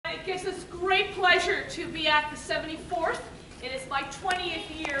it gives us great pleasure to be at the 74th. It is my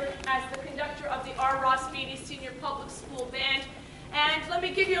 20th year as the conductor of the R.Ross Beattie Senior Public School Band. And let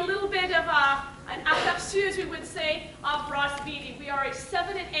me give you a little bit of an aperçu, as we would say, of Ross Beattie. We are a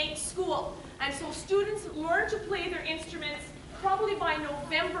 7 and 8 school, and so students learn to play their instruments probably by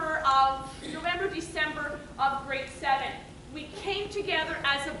November, December of grade 7. We came together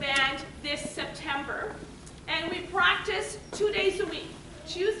as a band this September, and we practice 2 days a week.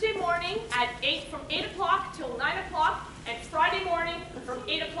 Tuesday morning from 8 o'clock till 9 o'clock, and Friday morning from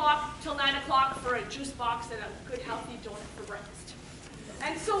 8 o'clock till 9 o'clock for a juice box and a good healthy donut for breakfast.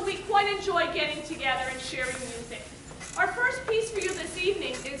 And so we quite enjoy getting together and sharing music. Our first piece for you this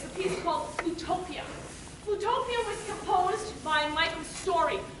evening is a piece called Flutopia. Flutopia was composed by Michael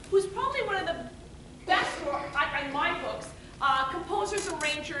Story, who's probably one of the best, in my books, composers,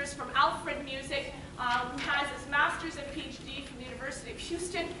 arrangers from Alfred Music, who has his master's and PhD from the University of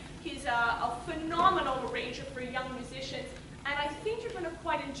Houston. He's a phenomenal arranger for young musicians, and I think you're going to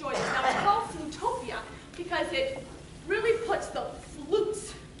quite enjoy this. Now, it's called Flutopia because it really puts the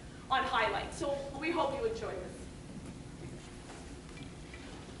flutes on highlight, so we hope you enjoy this.